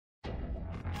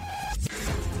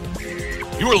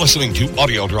You are listening to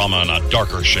audio drama in a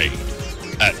darker shade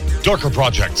at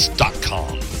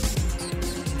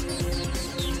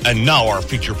darkerprojects.com. And now our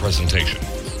feature presentation.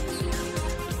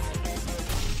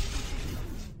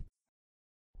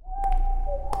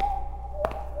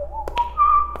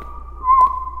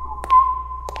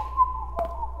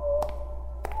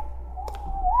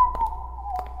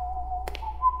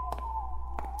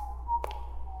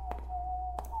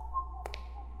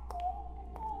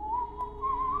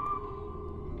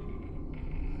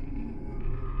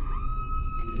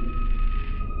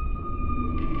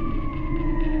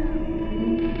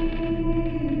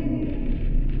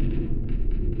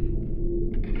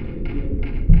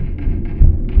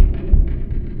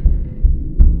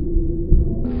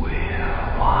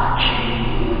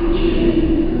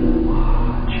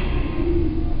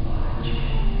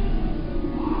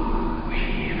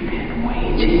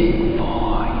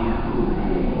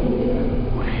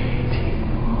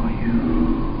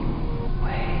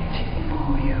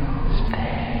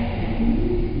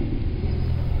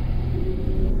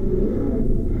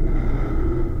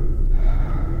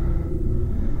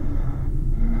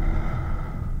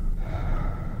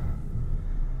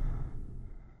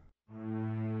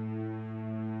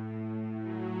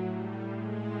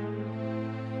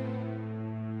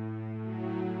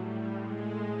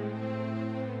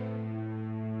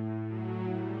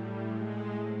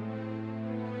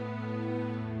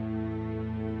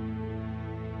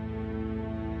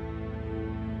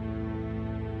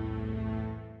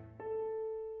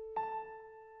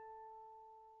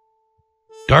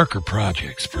 Darker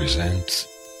Projects presents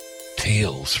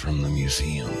Tales from the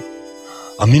Museum,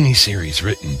 a miniseries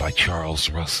written by Charles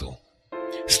Russell,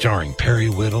 starring Perry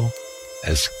Whittle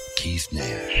as Keith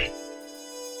Nash.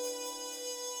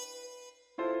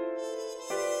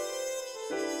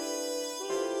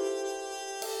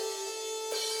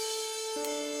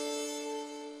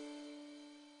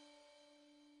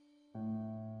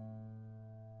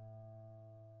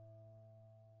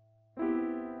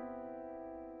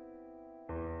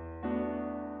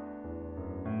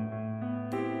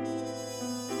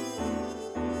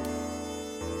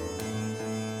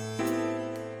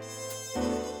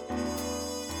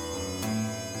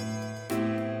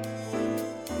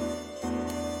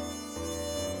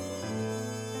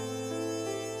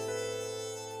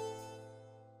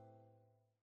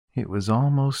 It was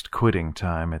almost quitting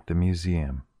time at the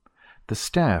museum. The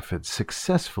staff had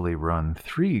successfully run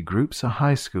 3 groups of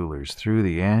high schoolers through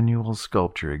the annual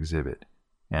sculpture exhibit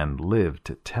and lived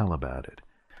to tell about it.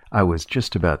 I was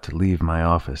just about to leave my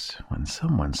office when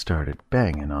someone started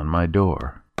banging on my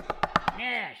door.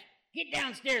 Nash, get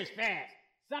downstairs fast.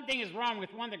 Something is wrong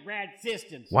with one of the grad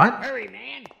systems. What? Hurry,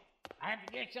 man. I have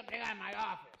to get something out of my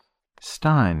office.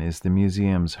 Stein is the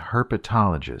museum's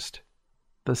herpetologist,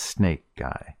 the snake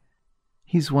guy.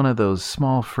 He's one of those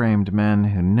small-framed men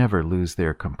who never lose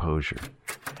their composure.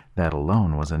 That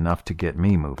alone was enough to get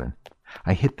me moving.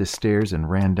 I hit the stairs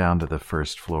and ran down to the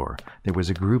first floor. There was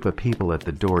a group of people at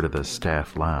the door to the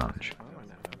staff lounge.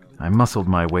 I muscled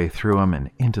my way through them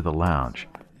and into the lounge.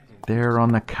 There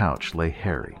on the couch lay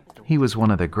Harry. He was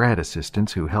one of the grad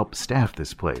assistants who helped staff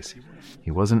this place.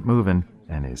 He wasn't moving,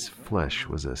 and his flesh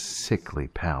was a sickly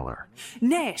pallor.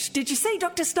 Nash, did you see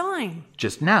Dr. Stein?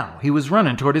 Just now, he was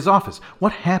running toward his office.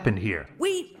 What happened here?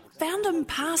 We found him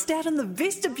passed out in the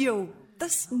vestibule.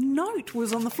 This note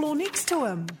was on the floor next to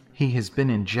him. He has been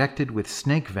injected with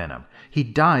snake venom. He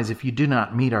dies if you do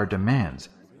not meet our demands.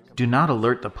 Do not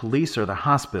alert the police or the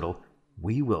hospital.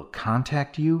 We will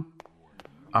contact you.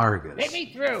 Argus. Let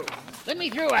me through. Let me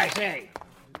through, I say.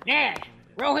 Nash,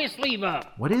 roll his sleeve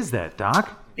up. What is that,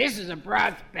 Doc? This is a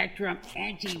broad-spectrum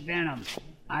anti-venom.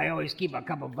 I always keep a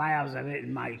couple vials of it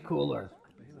in my cooler.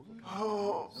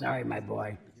 Sorry, my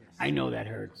boy. I know that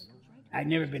hurts. I've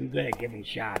never been good at giving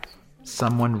shots.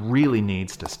 Someone really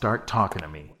needs to start talking to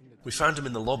me. We found him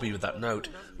in the lobby with that note.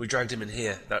 We dragged him in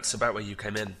here. That's about where you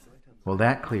came in. Well,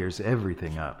 that clears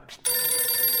everything up.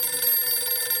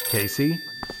 Casey?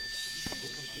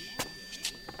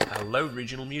 Hello,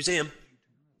 Regional Museum.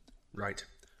 Right.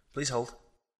 Please hold.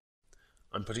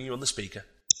 I'm putting you on the speaker.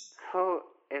 Who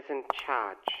is in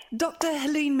charge? Dr.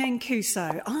 Helene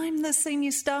Mancuso. I'm the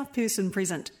senior staff person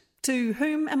present. To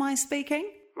whom am I speaking?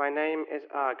 My name is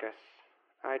Argus.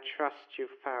 I trust you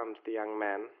found the young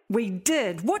man. We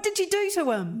did. What did you do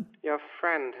to him? Your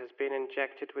friend has been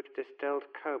injected with distilled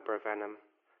cobra venom.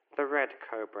 The red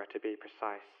cobra, to be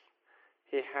precise.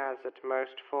 He has at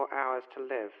most 4 hours to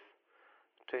live.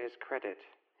 To his credit,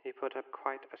 he put up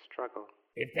quite a struggle.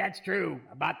 If that's true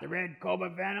about the red cobra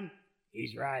venom,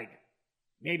 he's right.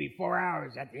 Maybe 4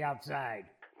 hours at the outside.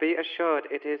 Be assured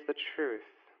it is the truth.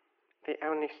 The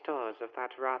only stores of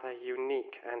that rather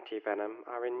unique antivenom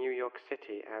are in New York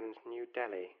City and New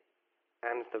Delhi.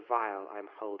 And the vial I'm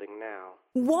holding now.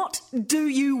 What do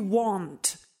you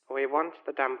want? We want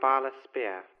the Dambala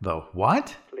spear. The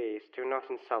what? Please, do not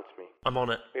insult me. I'm on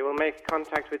it. We will make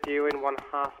contact with you in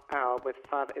 1/2 hour with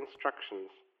further instructions.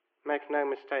 Make no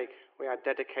mistake, we are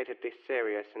dedicatedly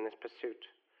serious in this pursuit.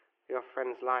 Your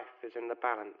friend's life is in the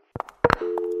balance.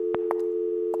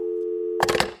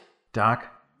 Doc?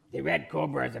 The red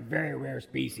cobra is a very rare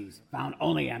species, found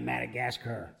only on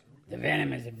Madagascar. The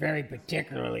venom is a very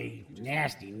particularly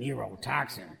nasty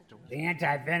neurotoxin. The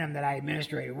anti-venom that I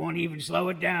administrate won't even slow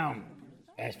it down.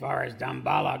 As far as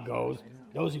Dambala goes,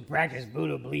 those who practice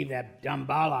voodoo believe that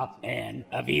Dambala and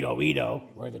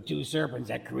Avito were the two serpents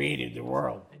that created the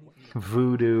world.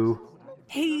 Voodoo.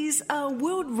 He's a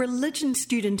world religion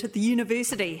student at the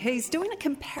university. He's doing a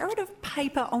comparative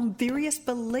paper on various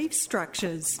belief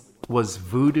structures. Was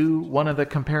voodoo one of the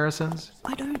comparisons?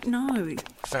 I don't know.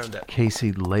 Found it.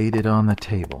 Casey laid it on the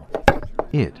table.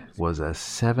 It was a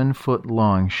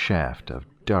 7-foot-long shaft of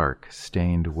dark,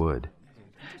 stained wood.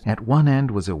 At one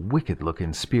end was a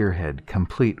wicked-looking spearhead,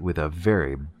 complete with a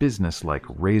very businesslike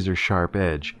razor-sharp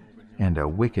edge and a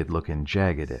wicked-looking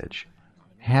jagged edge.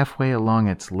 Halfway along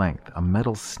its length, a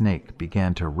metal snake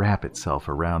began to wrap itself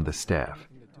around the staff.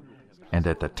 And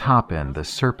at the top end, the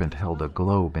serpent held a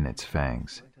globe in its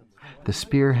fangs. The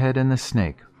spearhead and the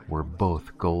snake were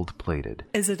both gold-plated.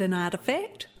 Is it an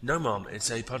artifact? No, Mom, it's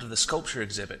a part of the sculpture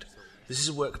exhibit. This is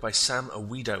a work by Sam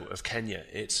Awido of Kenya.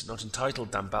 It's not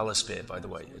entitled Dambala Spear, by the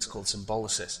way. It's called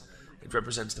Symbolicis. It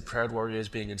represents the proud warriors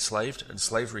being enslaved and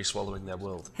slavery swallowing their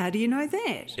world. How do you know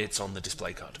that? It's on the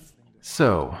display card.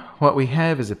 So, what we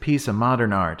have is a piece of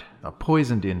modern art, a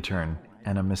poisoned intern,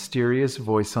 and a mysterious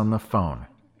voice on the phone.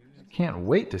 Can't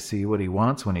wait to see what he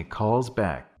wants when he calls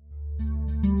back.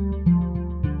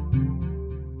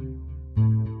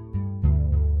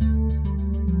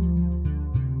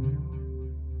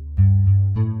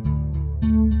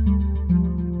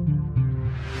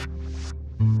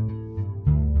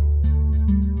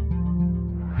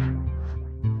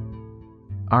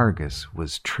 Argus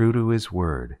was true to his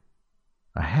word.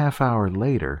 A half hour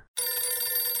later,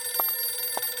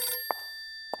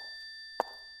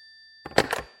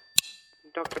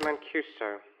 Dr.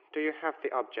 Mancuso, do you have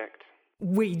the object?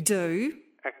 We do.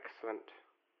 Excellent.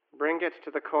 Bring it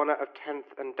to the corner of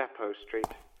 10th and Depot Street.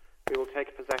 We will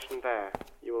take possession there.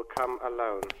 You will come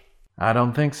alone. I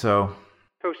don't think so.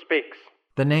 Who speaks?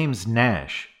 The name's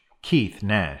Nash. Keith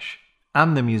Nash.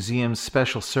 I'm the museum's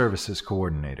special services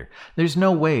coordinator. There's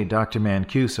no way Dr.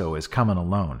 Mancuso is coming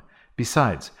alone.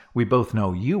 Besides, we both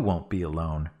know you won't be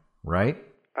alone, right?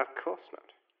 Of course not.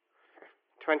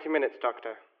 20 minutes,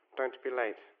 Doctor. Don't be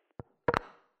late.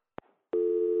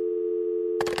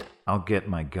 I'll get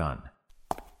my gun.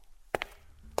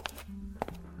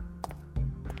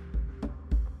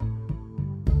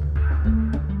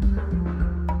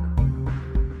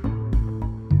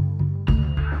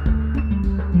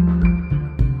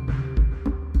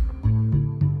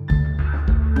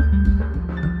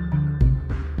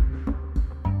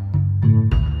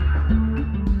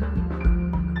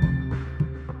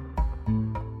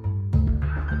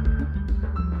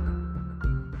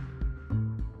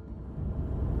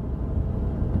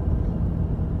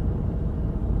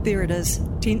 There it is.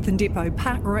 10th and Depot.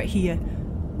 Park right here.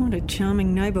 What a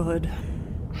charming neighbourhood.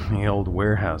 The old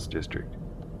warehouse district.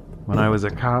 When I was a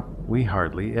cop, we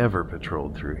hardly ever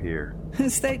patrolled through here.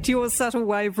 Is that your subtle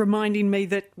way of reminding me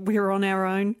that we're on our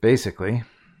own? Basically.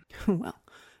 Well,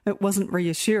 it wasn't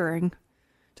reassuring.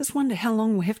 Just wonder how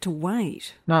long we'll have to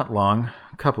wait. Not long.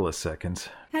 A couple of seconds.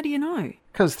 How do you know?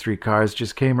 'Cause 3 cars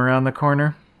just came around the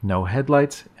corner. No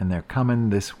headlights, and they're coming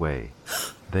this way.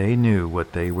 They knew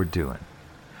what they were doing.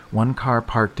 1 car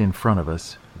parked in front of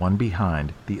us, 1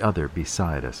 behind, the other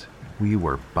beside us. We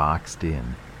were boxed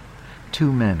in.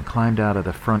 2 men climbed out of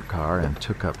the front car and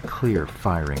took up clear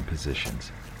firing positions.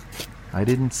 I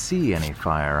didn't see any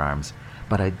firearms,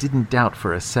 but I didn't doubt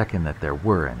for a second that there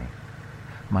were any.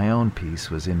 My own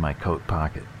piece was in my coat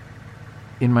pocket.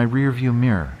 In my rearview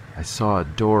mirror, I saw a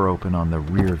door open on the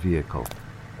rear vehicle.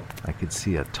 I could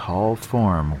see a tall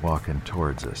form walking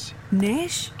towards us.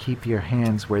 Nash? Keep your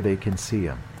hands where they can see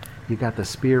them. You got the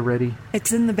spear ready?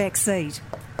 It's in the back seat.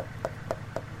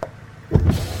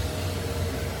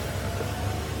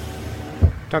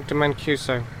 Dr.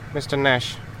 Mancuso, Mr.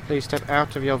 Nash, please step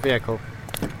out of your vehicle.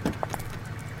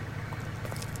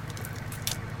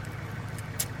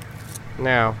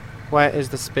 Now, where is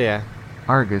the spear?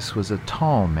 Argus was a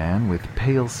tall man with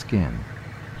pale skin.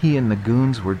 He and the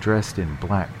goons were dressed in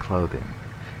black clothing.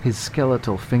 His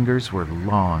skeletal fingers were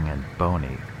long and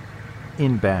bony.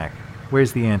 In back.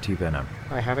 Where's the anti-venom?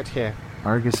 I have it here.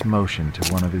 Argus motioned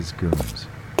to one of his goons.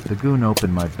 The goon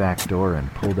opened my back door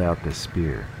and pulled out the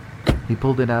spear. He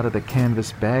pulled it out of the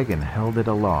canvas bag and held it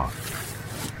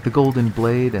aloft. The golden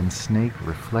blade and snake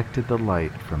reflected the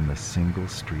light from the single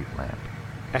street lamp.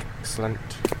 Excellent.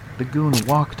 The goon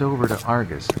walked over to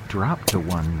Argus, dropped to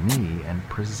one knee, and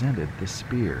presented the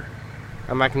spear.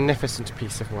 A magnificent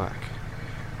piece of work.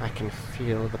 I can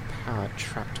feel the power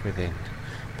trapped within.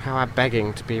 Power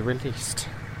begging to be released.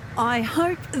 I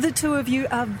hope the two of you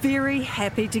are very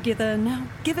happy together. Now,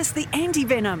 give us the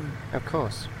anti-venom. Of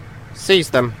course. Seize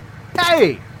them.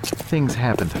 Hey! Things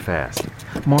happened fast.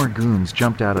 More goons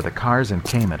jumped out of the cars and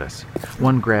came at us.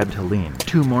 One grabbed Helene.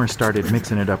 Two more started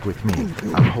mixing it up with me.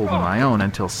 I'm holding my own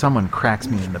until someone cracks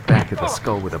me in the back of the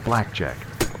skull with a blackjack.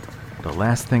 The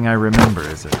last thing I remember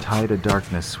as a tide of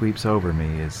darkness sweeps over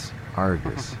me is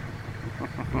Argus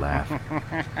laughing.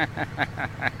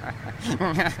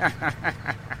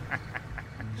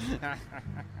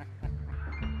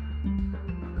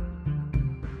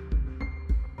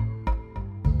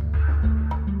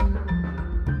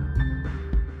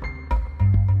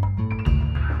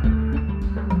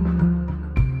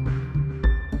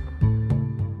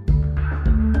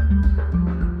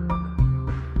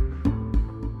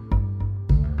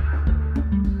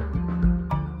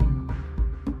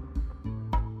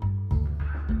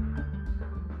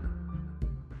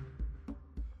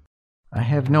 I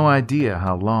have no idea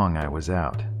how long I was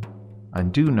out. I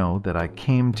do know that I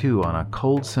came to on a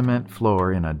cold cement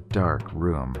floor in a dark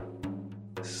room.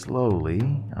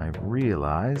 Slowly, I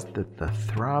realized that the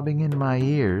throbbing in my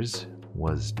ears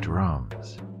was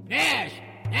drums. Nash!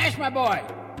 Nash, my boy!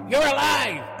 You're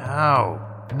alive!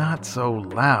 Ow, not so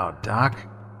loud, Doc.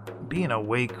 Being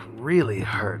awake really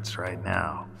hurts right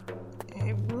now.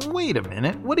 Hey, wait a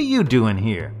minute, what are you doing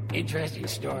here? Interesting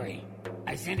story.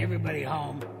 I sent everybody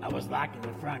home. I was locked in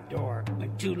the front door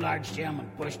when two large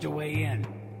gentlemen pushed their way in.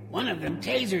 One of them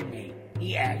tasered me.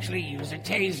 He actually used a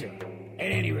taser.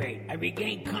 At any rate, I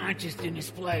regained consciousness in this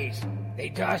place. They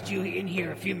tossed you in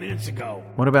here a few minutes ago.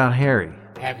 What about Harry?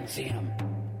 Haven't seen him.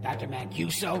 Dr.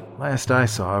 Mancuso? Last I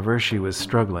saw of her, she was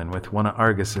struggling with one of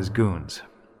Argus's goons.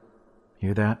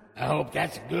 Hear that? I hope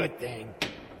that's a good thing.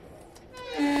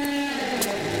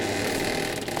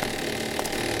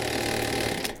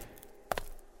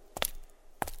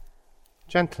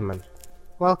 Gentlemen,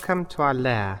 welcome to our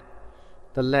lair.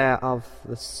 The lair of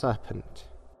the serpent.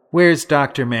 Where's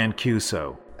Dr.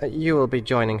 Mancuso? You will be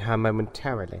joining her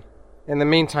momentarily. In the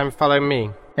meantime, follow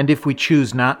me. And if we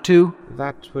choose not to?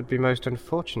 That would be most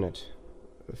unfortunate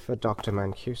for Dr.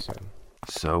 Mancuso.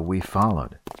 So we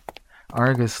followed.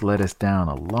 Argus led us down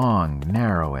a long,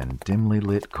 narrow, and dimly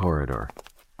lit corridor.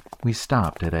 We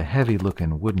stopped at a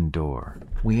heavy-looking wooden door.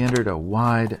 We entered a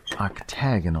wide,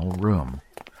 octagonal room.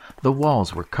 The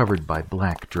walls were covered by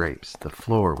black drapes. The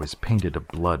floor was painted a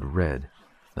blood red.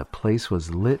 The place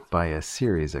was lit by a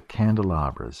series of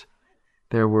candelabras.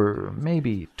 There were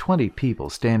maybe 20 people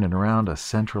standing around a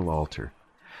central altar.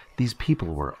 These people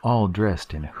were all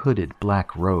dressed in hooded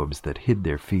black robes that hid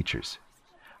their features.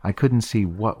 I couldn't see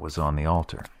what was on the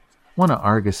altar. One of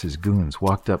Argus's goons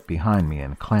walked up behind me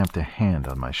and clamped a hand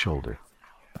on my shoulder.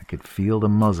 I could feel the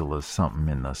muzzle of something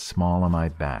in the small of my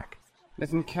back.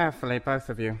 Listen carefully, both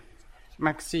of you.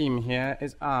 Maxime here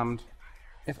is armed.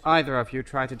 If either of you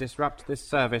try to disrupt this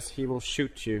service, he will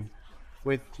shoot you.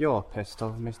 With your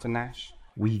pistol, Mr. Nash.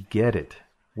 We get it.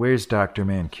 Where's Dr.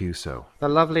 Mancuso? The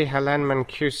lovely Helene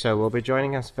Mancuso will be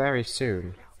joining us very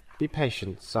soon. Be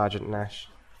patient, Sergeant Nash.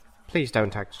 Please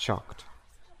don't act shocked.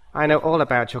 I know all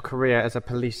about your career as a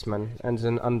policeman and as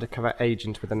an undercover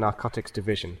agent with the narcotics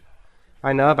division.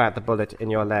 I know about the bullet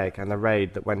in your leg and the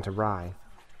raid that went awry.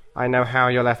 I know how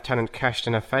your lieutenant cashed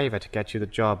in a favor to get you the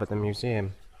job at the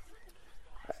museum.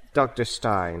 Dr.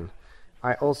 Stein,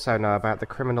 I also know about the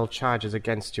criminal charges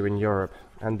against you in Europe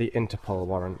and the Interpol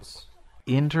warrants.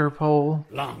 Interpol?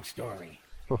 Long story.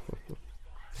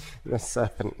 The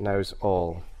serpent knows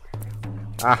all.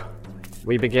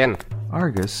 We begin.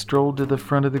 Argus strolled to the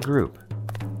front of the group.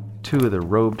 Two of the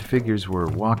robed figures were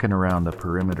walking around the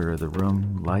perimeter of the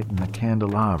room, lighting the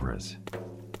candelabras.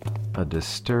 A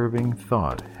disturbing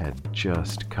thought had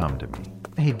just come to me.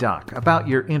 Hey, Doc, about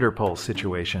your Interpol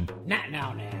situation. Not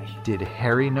now, Nash. Did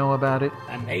Harry know about it?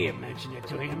 I may have mentioned it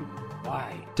to him.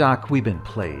 Why? Doc, we've been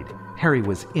played. Harry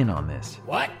was in on this.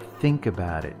 What? Think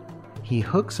about it. He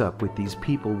hooks up with these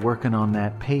people working on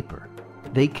that paper.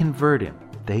 They convert him.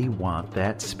 They want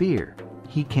that spear.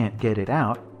 He can't get it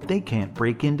out. They can't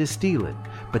break in to steal it.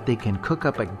 But they can cook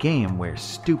up a game where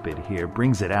Stupid here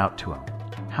brings it out to him.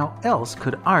 How else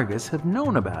could Argus have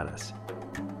known about us?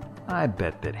 I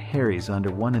bet that Harry's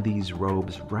under one of these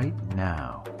robes right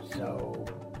now. So,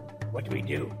 what do we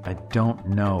do? I don't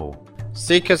know.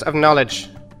 Seekers of knowledge,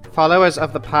 followers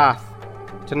of the path,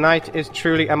 tonight is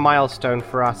truly a milestone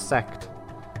for our sect.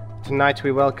 Tonight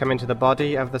we welcome into the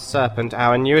body of the serpent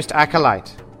our newest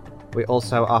acolyte. We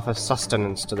also offer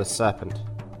sustenance to the serpent.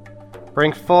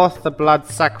 Bring forth the blood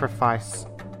sacrifice.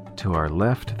 To our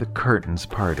left, the curtains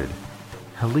parted.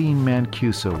 Helene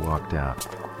Mancuso walked out.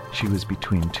 She was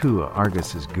between two of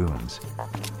Argus's goons.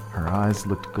 Her eyes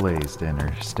looked glazed and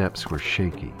her steps were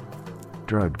shaky.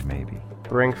 Drugged, maybe.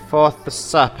 Bring forth the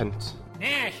serpent.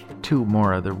 Nash! Two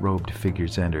more of the robed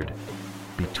figures entered.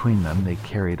 Between them, they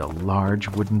carried a large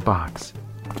wooden box.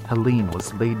 Helene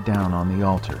was laid down on the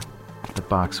altar. The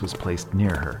box was placed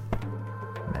near her.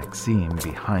 Maxime,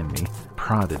 behind me,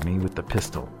 prodded me with the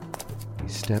pistol. We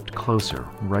stepped closer,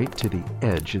 right to the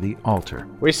edge of the altar.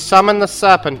 We summon the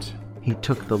serpent. He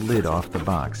took the lid off the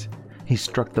box. He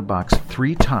struck the box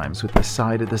 3 times with the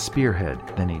side of the spearhead.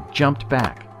 Then he jumped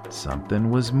back. Something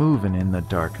was moving in the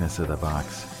darkness of the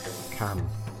box. Come.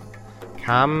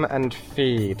 Come and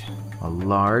feed. A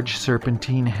large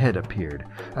serpentine head appeared.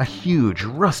 A huge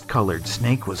rust-colored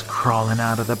snake was crawling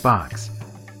out of the box.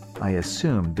 I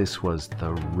assumed this was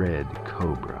the Red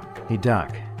Cobra. Hey,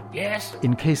 Doc. Yes?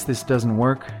 In case this doesn't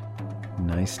work,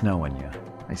 nice knowing you.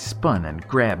 I spun and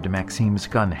grabbed Maxime's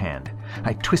gun hand.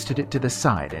 I twisted it to the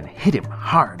side and hit him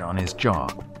hard on his jaw.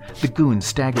 The goon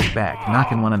staggered back,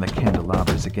 knocking one of the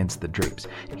candelabras against the drapes.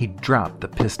 He dropped the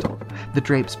pistol. The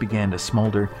drapes began to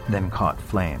smolder, then caught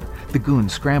flame. The goon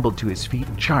scrambled to his feet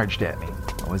and charged at me.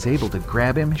 I was able to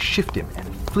grab him, shift him,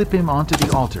 and flip him onto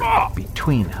the altar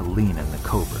between Helene and the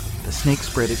cobra. The snake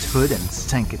spread its hood and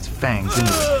sank its fangs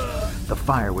into it. The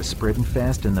fire was spreading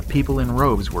fast, and the people in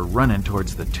robes were running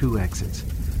towards the 2 exits.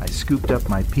 I scooped up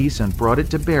my piece and brought it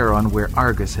to bear on where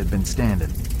Argus had been standing.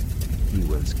 He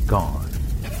was gone.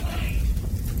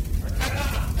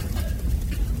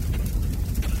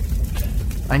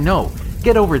 I know.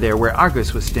 Get over there where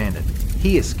Argus was standing.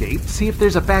 He escaped. See if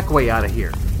there's a back way out of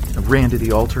here. I ran to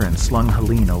the altar and slung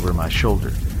Helene over my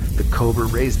shoulder. The cobra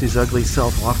raised his ugly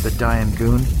self off the dying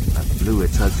goon. I blew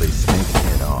its ugly snake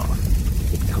head off.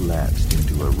 It collapsed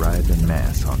into a writhing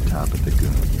mass on top of the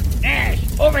goon.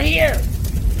 Nash, over here!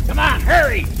 Come on,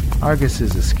 hurry!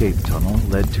 Argus's escape tunnel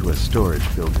led to a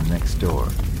storage building next door.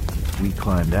 We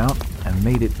climbed out and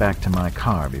made it back to my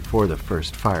car before the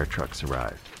first fire trucks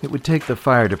arrived. It would take the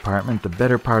fire department the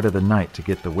better part of the night to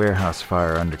get the warehouse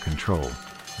fire under control.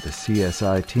 The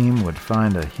CSI team would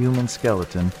find a human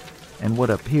skeleton and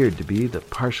what appeared to be the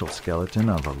partial skeleton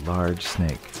of a large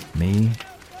snake. Me,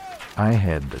 I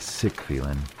had the sick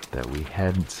feeling that we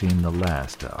hadn't seen the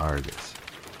last of Argus.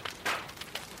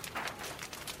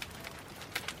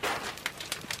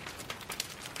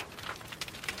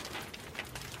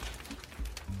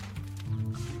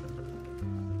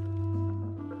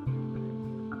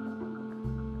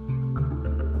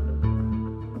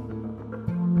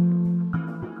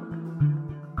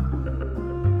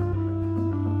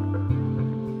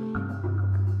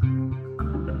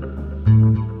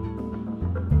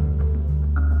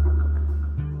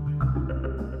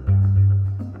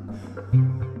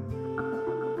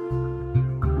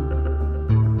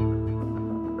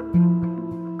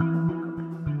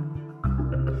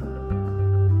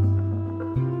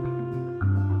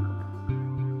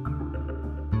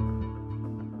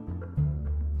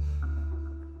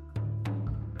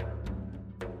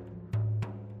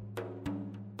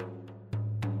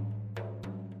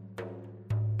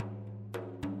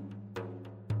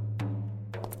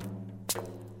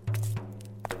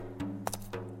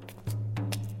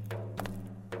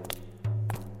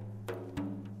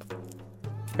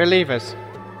 Believers,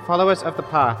 followers of the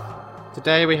path,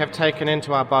 today we have taken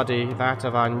into our body that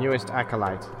of our newest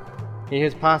acolyte. He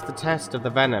has passed the test of the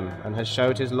venom and has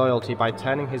showed his loyalty by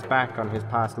turning his back on his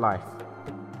past life.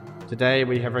 Today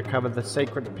we have recovered the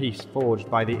sacred piece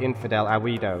forged by the infidel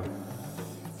Awido.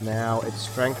 Now its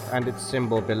strength and its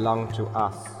symbol belong to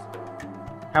us.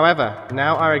 However,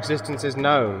 now our existence is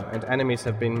known and enemies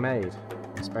have been made,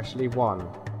 especially one.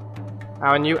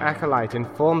 Our new acolyte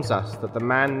informs us that the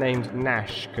man named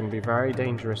Nash can be very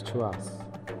dangerous to us.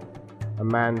 A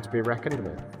man to be reckoned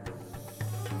with.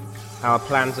 Our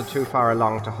plans are too far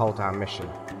along to halt our mission.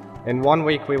 In 1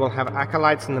 week we will have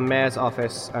acolytes in the mayor's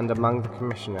office and among the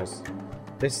commissioners.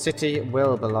 This city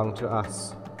will belong to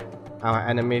us. Our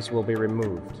enemies will be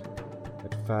removed.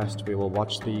 But first we will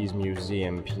watch these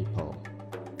museum people.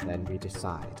 Then we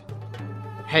decide.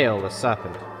 Hail the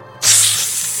serpent!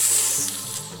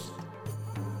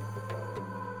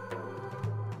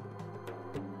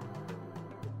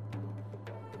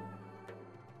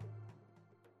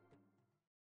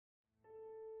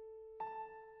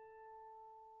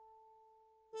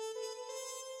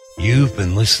 You've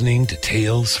been listening to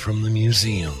Tales from the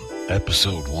Museum,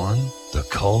 Episode 1, The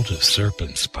Cult of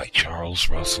Serpents by Charles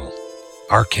Russell.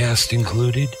 Our cast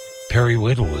included Perry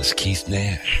Whittle as Keith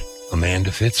Nash,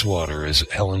 Amanda Fitzwater as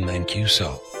Helen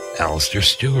Mancuso, Alistair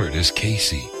Stewart as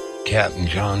Casey, Captain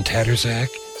John Tatterzak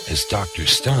as Dr.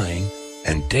 Stein,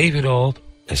 and David Ault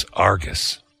as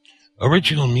Argus.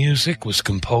 Original music was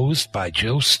composed by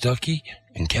Joe Stuckey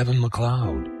and Kevin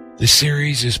MacLeod. The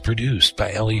series is produced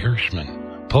by Ellie Hirschman.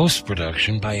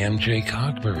 Post-production by MJ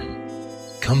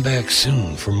Cogburn. Come back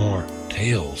soon for more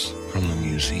Tales from the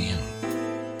Museum.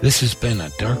 This has been a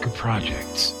Darker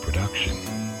Projects production.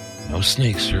 No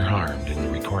snakes are harmed in the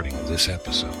recording of this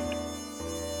episode.